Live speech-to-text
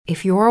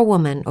If you're a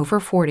woman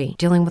over 40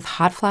 dealing with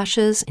hot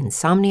flashes,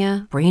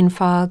 insomnia, brain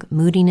fog,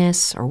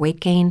 moodiness, or weight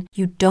gain,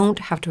 you don't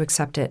have to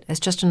accept it as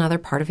just another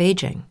part of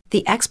aging.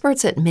 The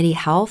experts at MIDI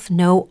Health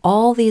know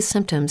all these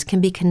symptoms can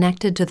be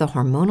connected to the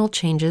hormonal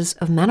changes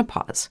of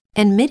menopause.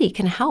 And MIDI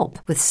can help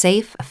with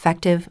safe,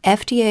 effective,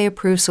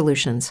 FDA-approved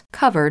solutions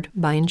covered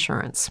by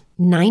insurance.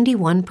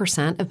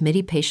 91% of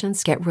MIDI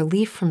patients get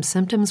relief from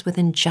symptoms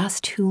within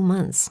just 2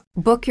 months.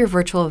 Book your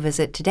virtual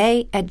visit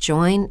today at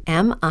joinmidi.com.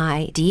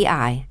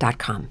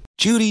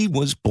 Judy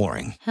was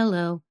boring.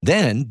 Hello.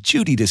 Then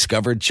Judy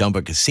discovered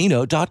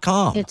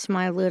ChumbaCasino.com. It's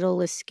my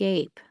little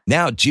escape.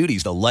 Now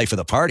Judy's the life of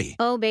the party.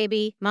 Oh,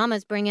 baby,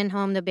 mama's bringing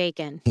home the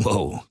bacon.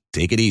 Whoa,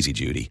 take it easy,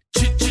 Judy.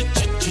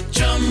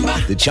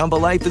 The Chumba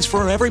life is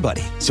for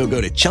everybody. So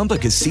go to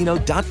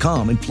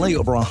ChumbaCasino.com and play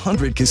over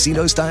 100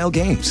 casino-style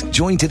games.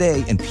 Join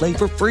today and play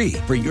for free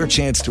for your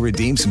chance to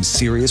redeem some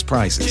serious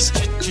prizes.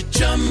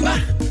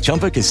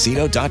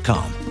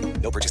 ChumbaCasino.com.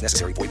 No purchase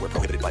necessary. Void where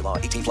prohibited by law.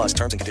 18 plus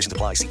terms and conditions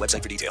apply. See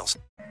website for details.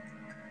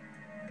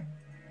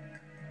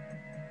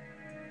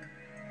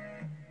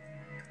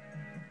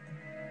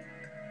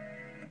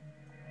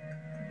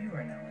 You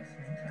are now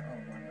listening to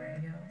O1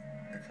 Radio,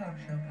 the talk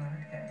show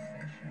podcast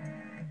station,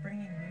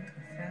 bringing you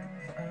the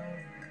sounds of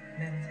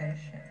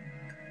meditation.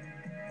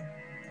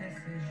 This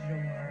is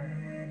your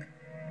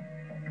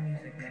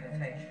music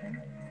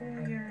meditation for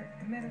your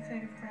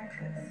meditative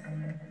practice.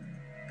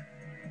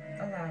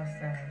 Allow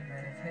sound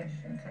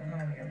meditation to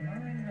calm your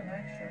mind,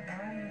 relax your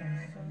body, and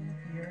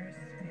soothe your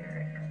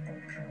spirit.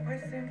 Or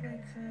simply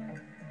to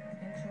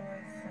enjoy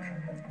some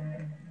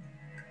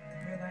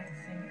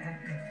relaxing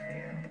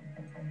atmosphere.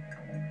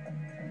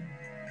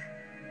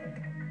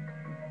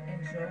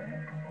 Enjoy,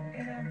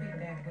 and I'll be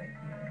back with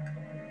you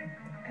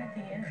at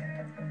the end.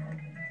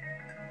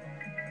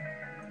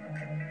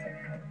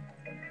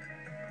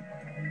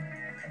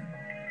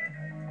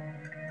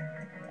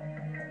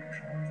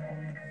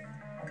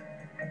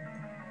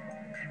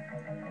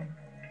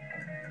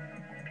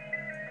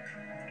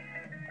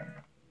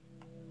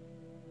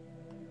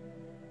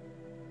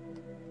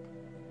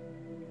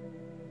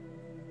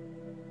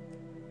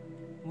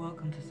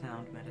 Welcome to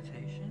Sound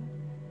Meditation.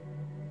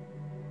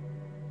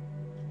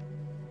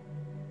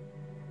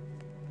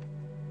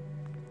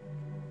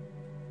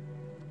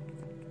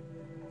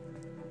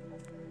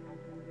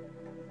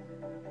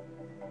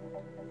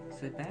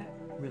 Sit back,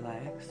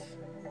 relax,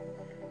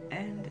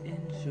 and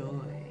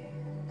enjoy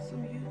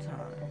some you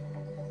time.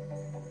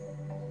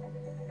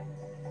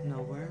 No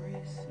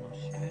worries, no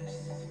stress.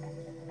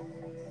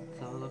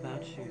 It's all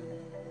about you.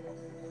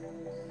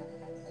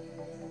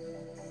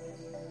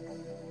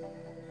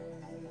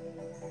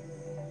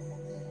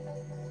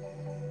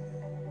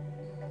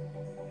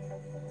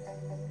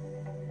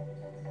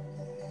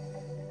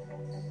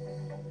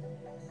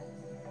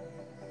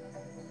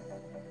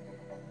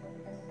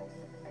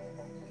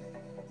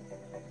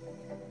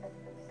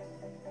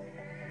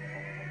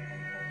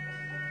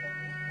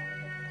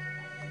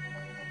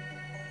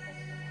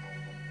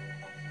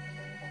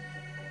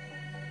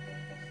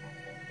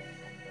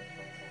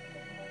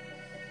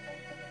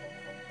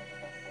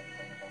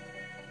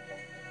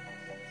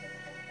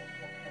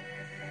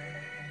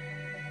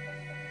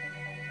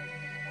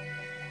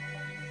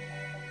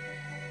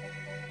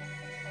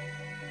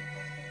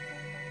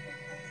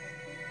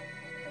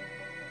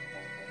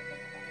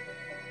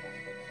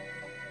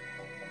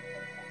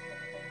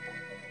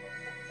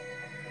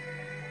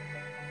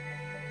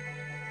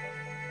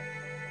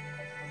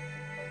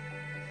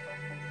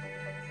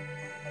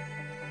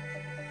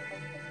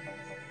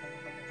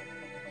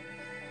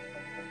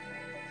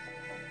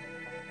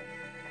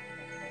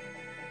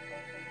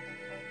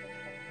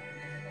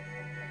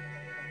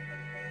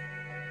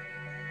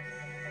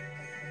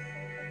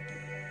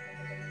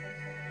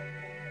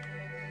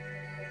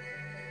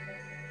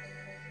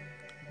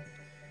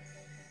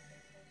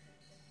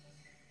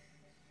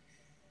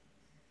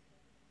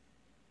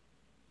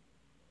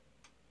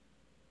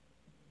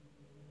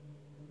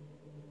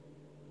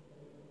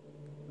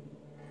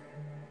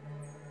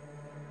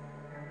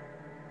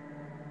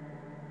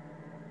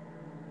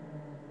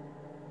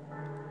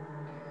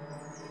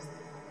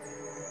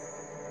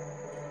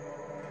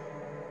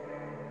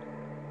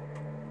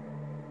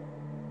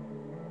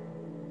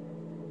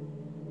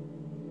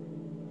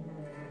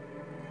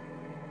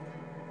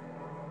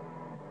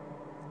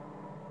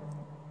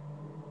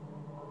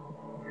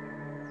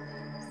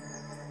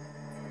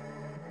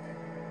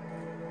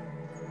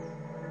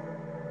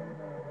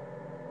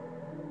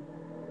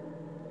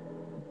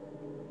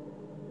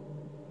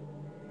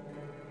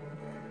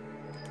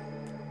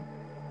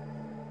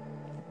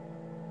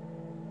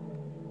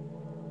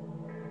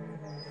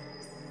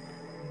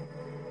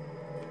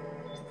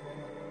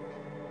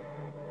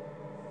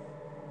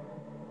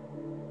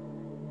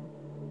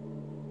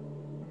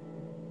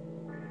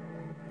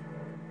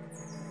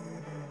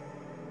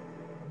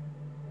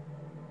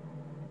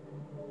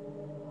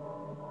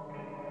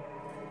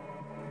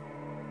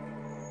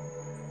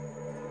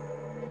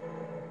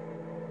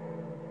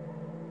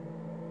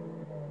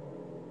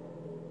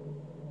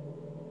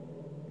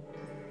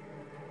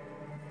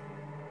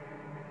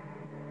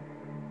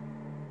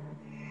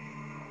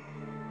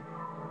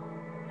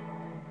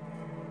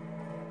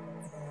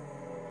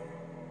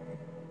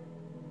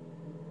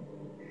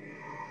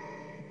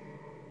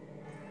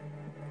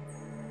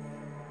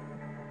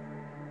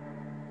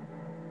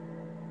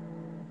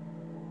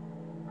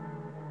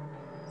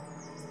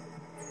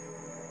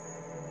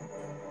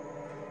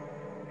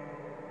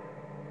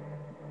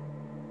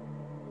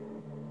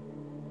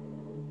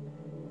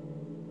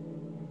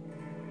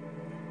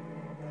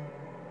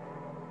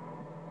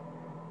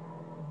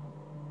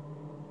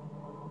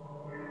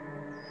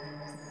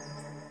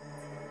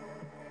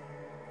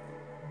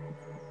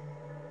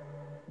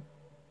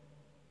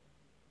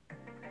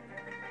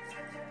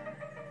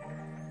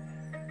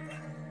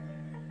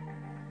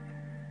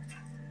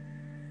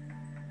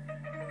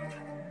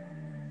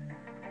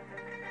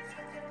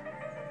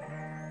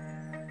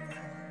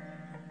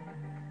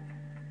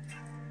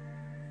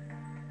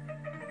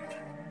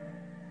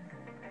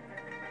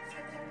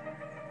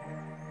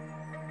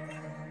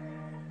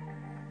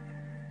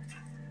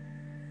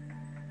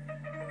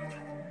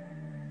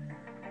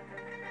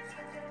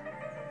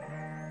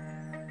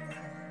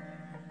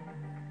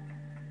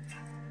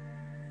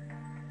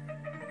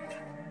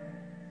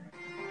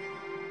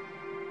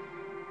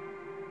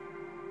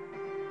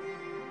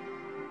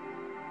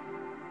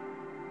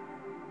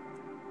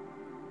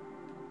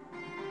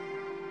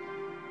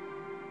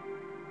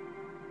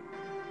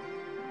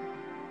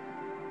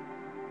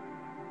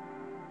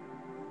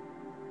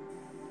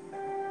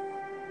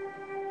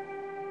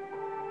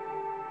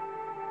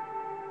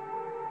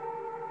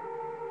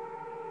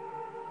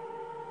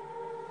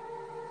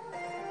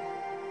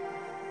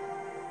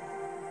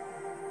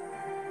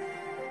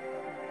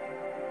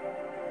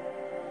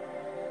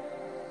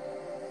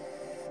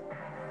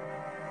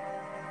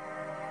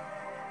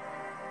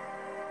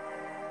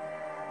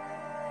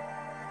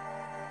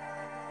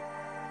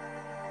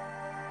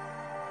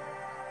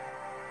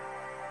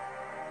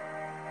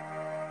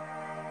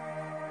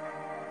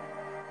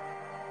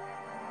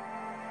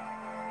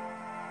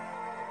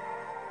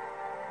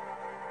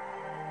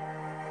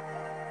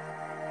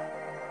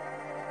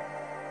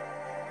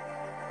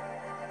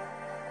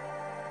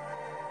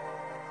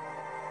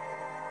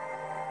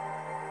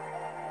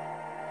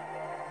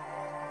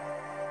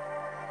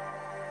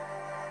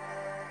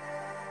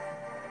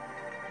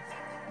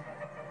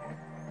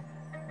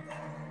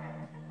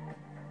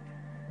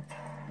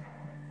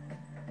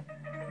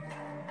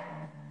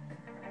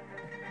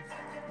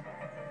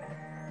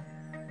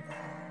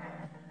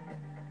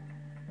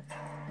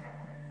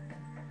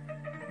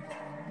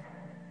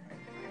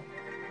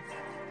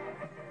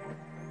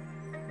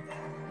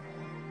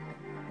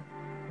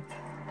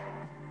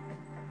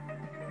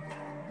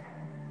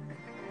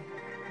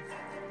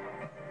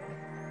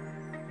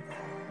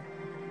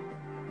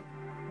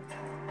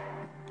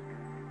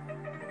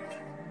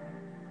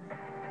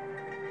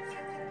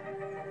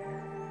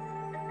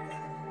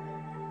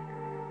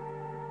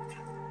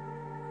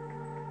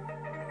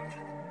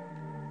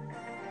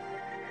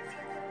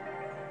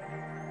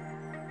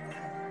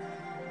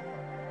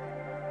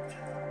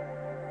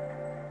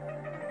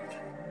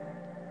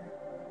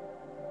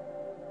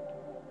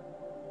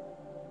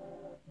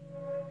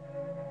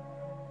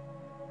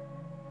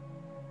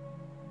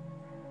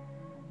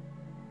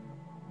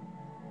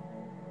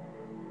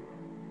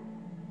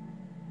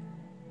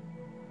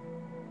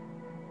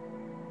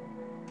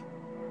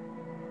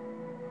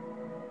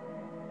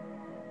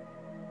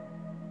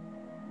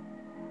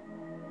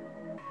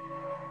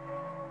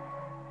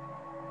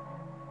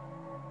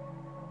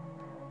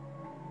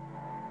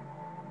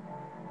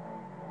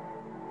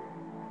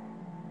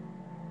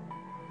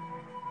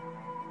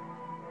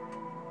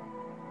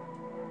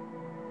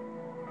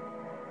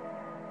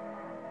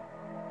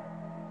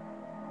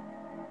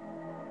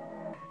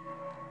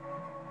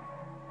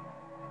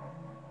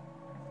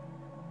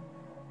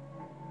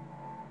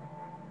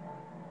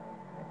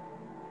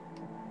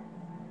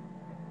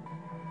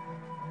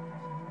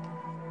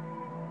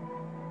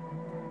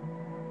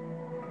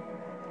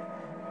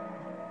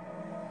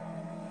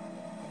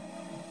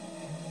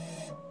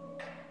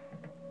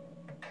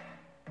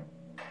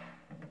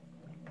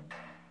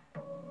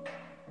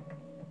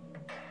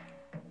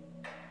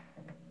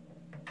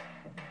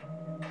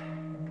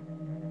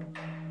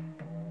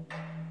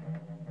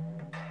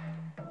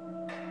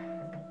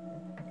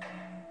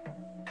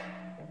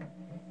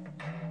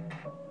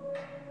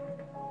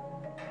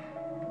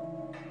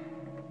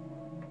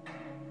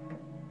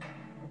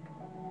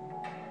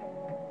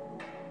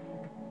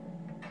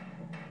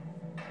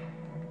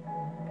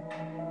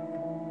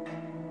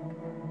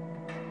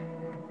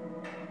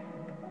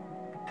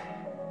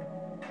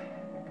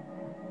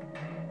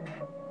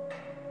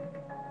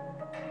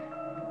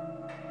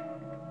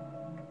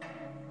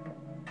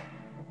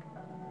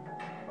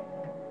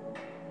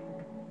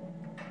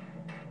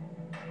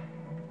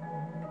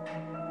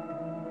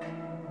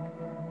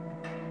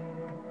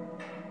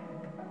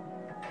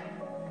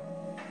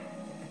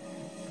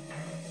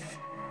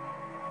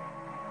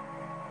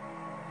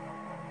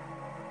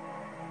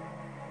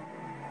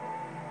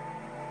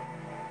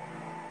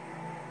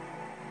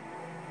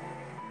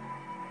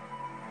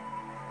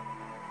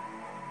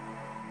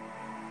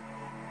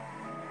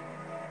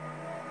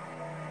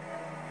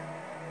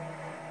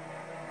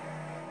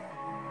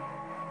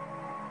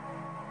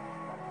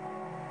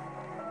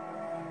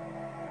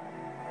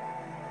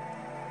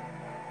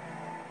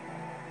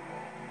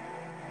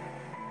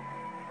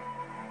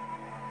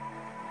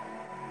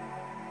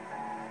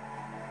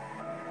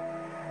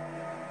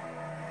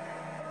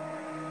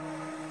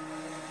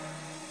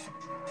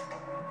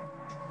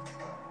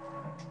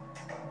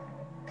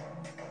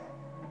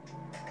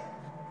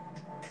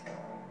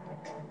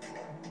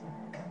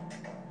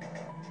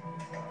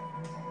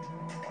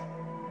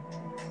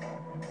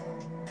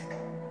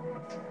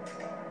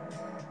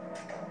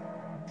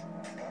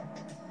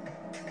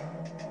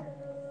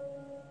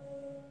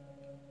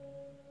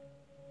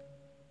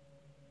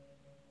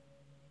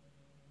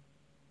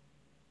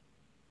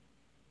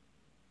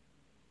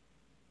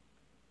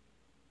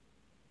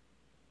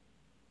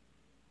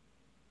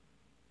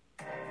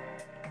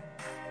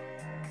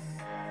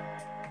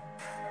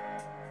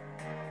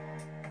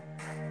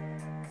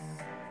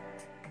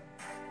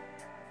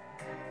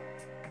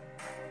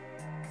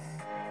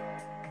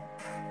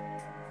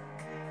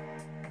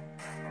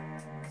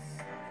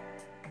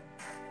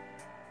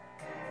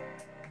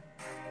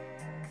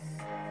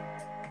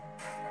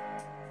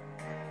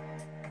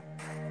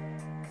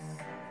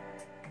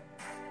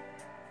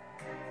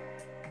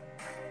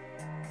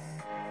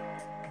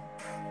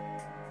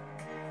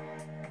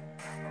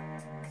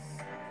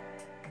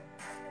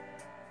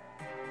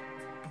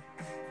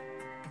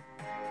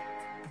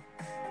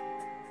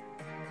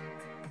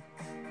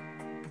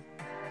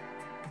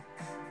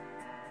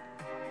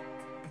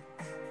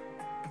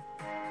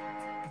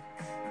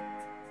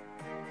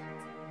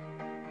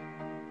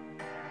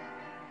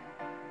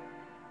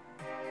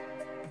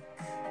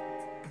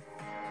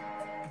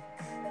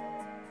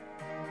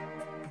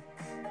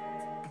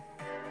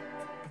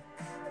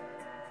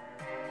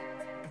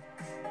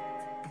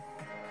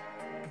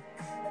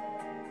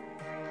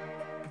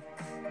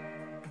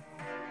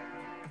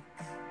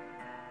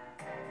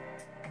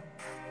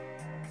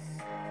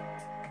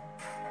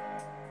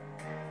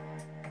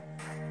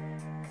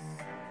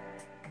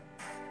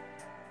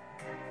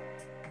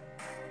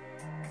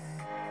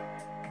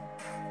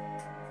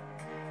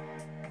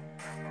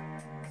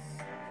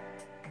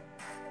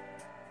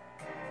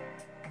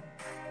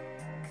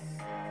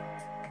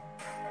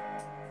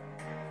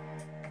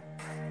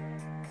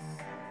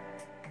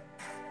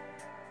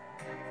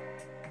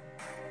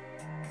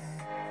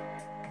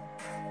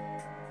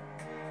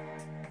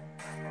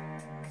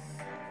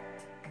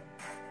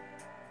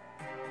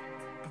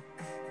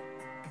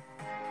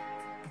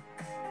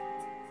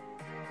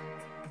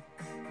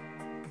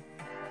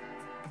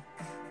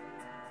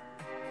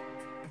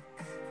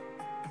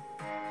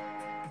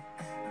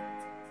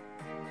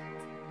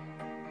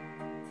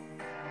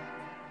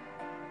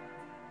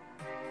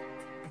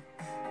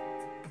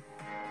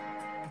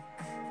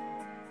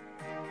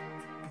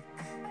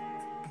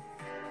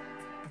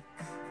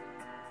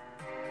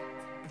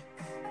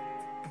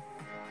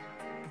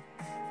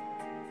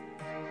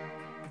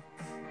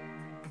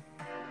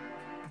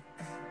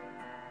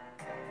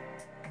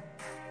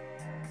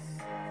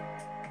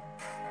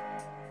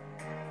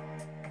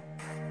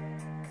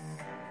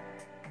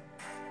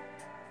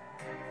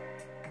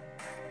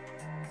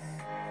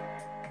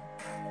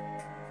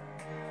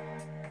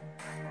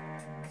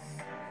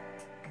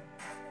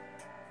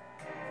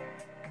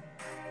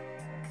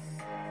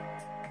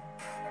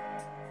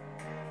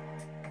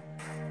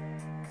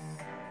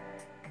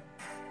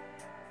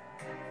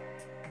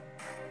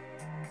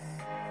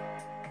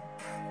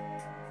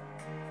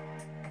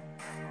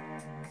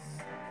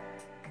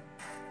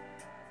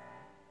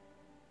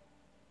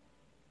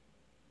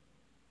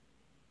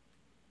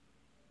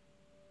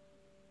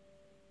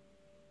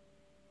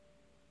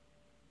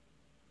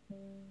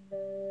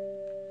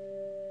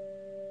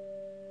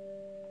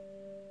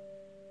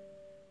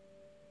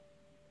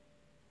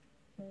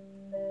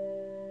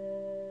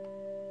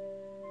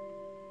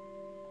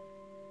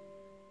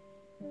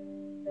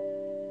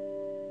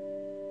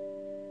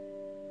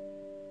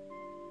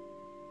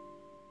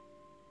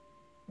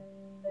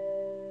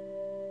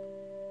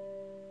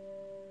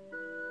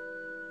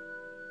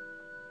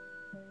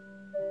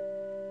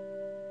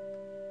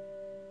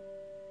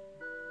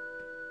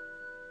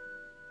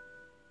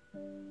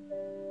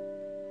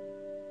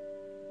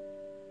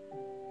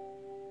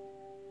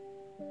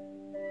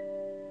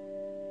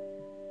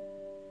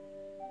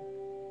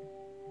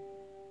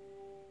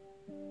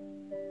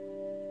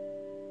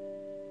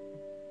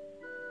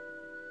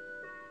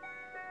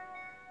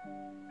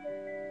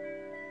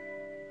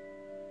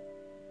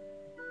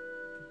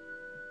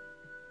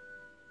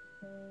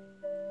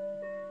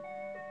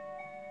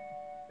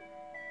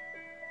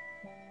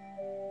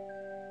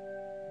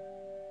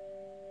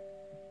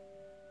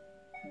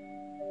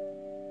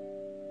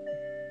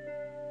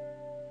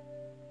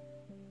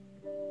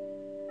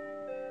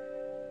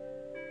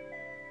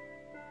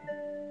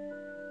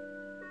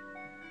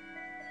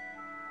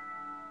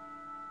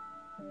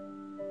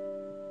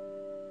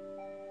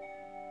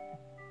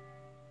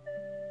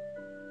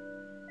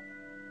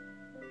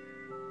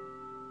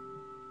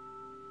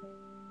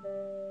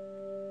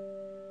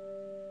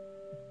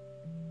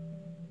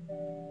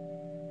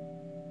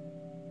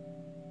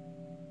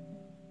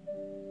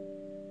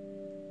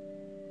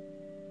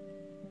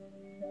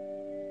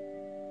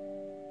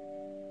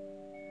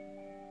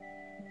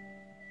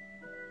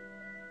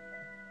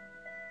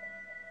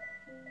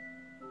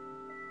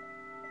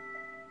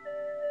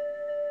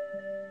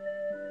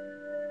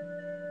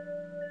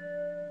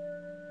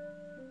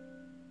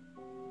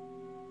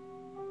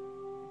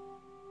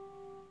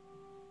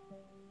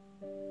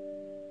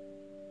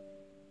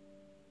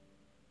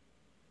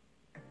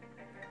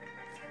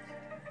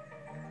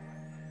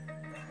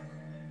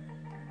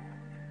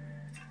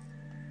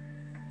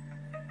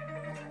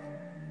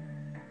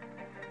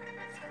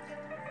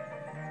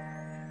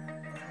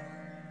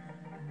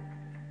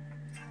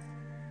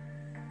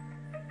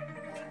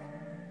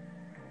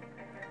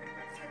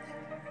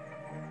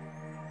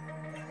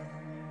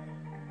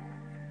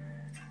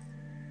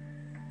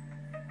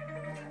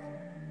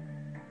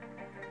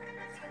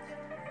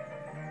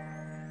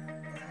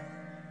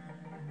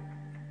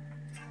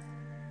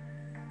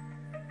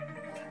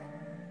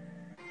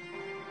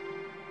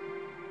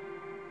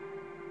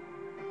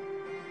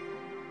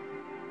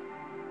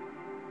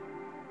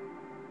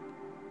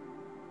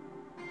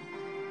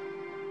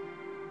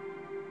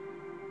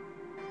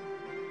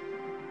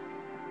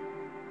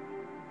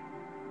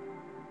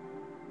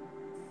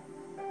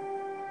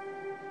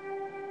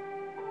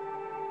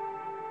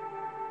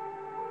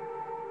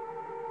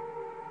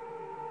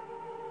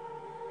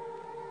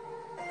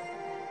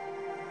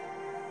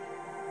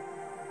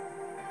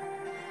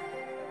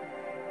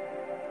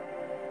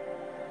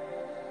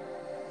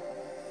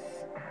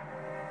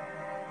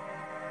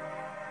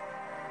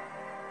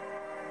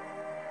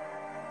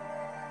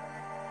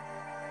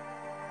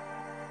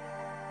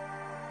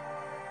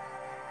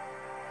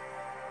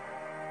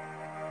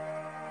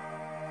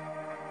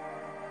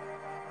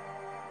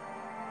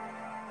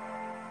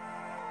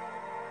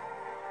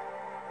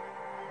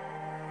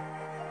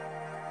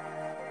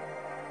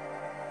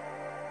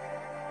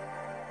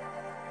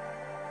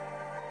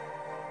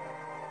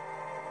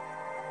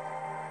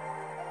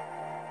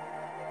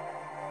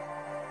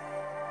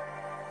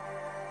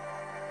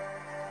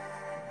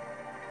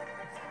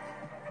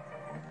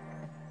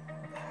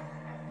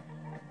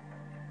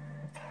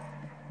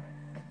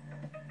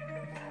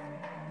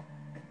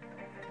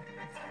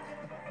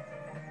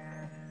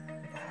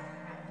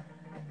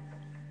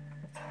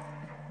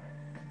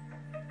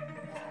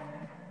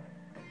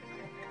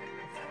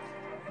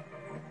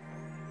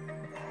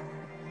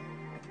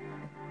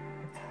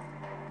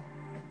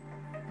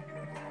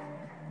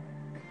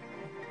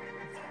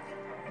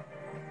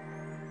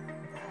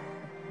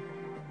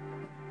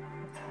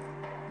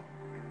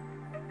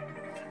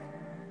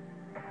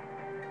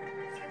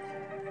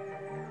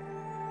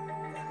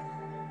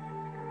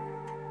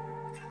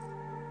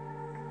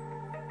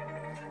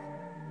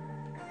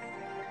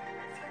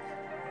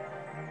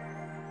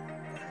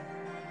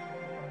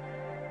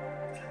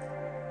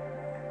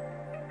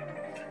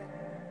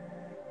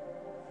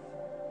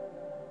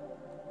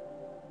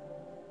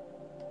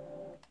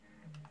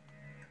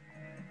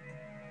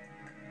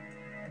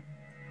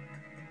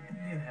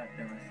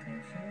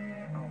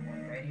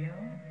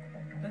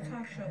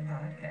 Show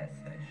podcast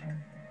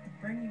station,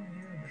 bringing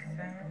you the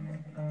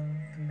sounds of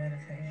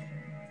meditation.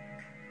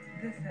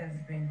 This has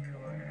been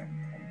your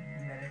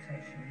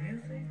meditation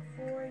music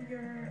for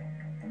your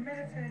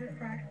meditative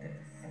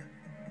practice.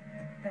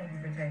 Thank you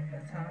for taking the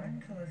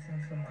time to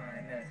listen to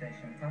my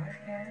meditation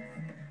podcast.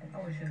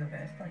 I wish you the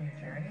best on your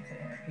journey to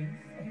inner peace,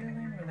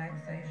 healing,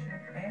 relaxation,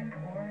 and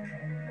or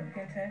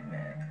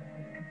contentment.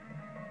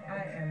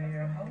 I am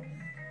your host,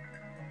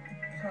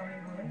 Tony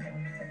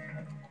Williams.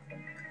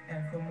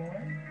 And for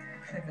more,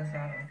 check us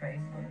out on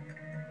Facebook,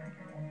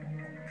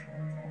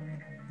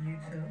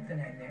 YouTube, the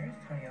name there is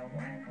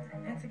Tony01.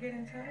 And to get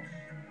in touch,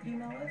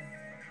 email us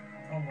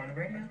on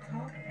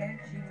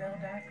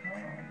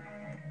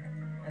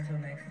oneradiotalk@gmail.com. Until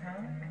next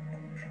time,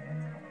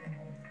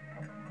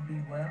 be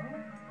well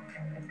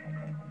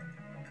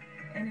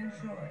and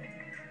enjoy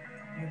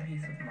your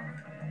peace of mind.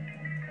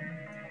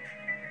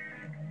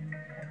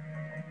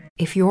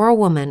 If you're a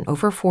woman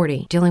over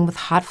 40 dealing with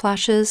hot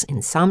flashes,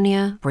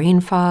 insomnia,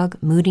 brain fog,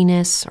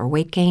 moodiness, or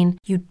weight gain,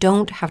 you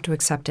don't have to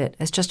accept it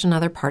as just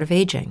another part of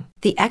aging.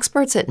 The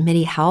experts at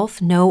MIDI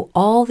Health know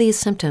all these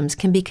symptoms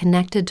can be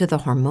connected to the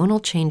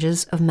hormonal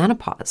changes of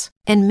menopause.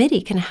 And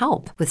MIDI can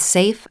help with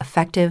safe,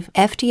 effective,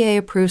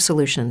 FDA-approved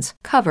solutions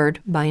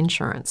covered by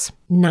insurance.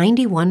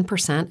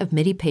 91% of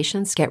MIDI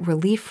patients get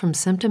relief from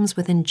symptoms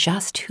within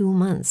just 2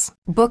 months.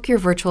 Book your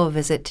virtual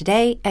visit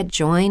today at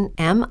joinmidi.com.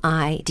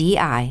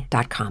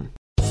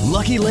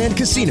 Lucky Land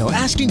Casino,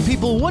 asking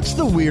people, what's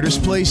the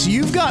weirdest place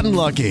you've gotten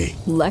lucky?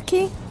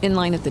 Lucky? In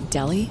line at the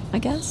deli, I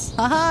guess?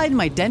 Aha, in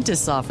my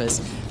dentist's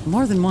office.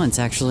 More than once,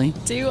 actually.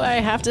 Do I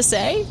have to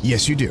say?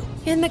 Yes, you do.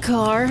 In the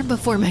car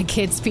before my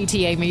kids'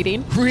 PTA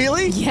meeting.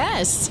 Really?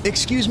 Yes.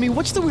 Excuse me,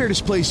 what's the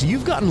weirdest place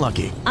you've gotten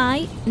lucky?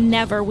 I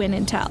never win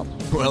and tell.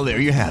 Well, there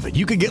you have it.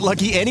 You can get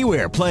lucky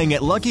anywhere, playing at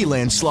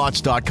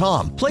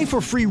LuckyLandSlots.com. Play for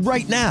free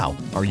right now.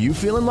 Are you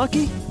feeling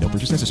lucky? No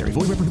purchase necessary.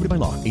 Void where prohibited by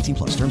law.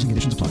 18+. Terms and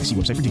conditions apply. See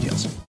website for details.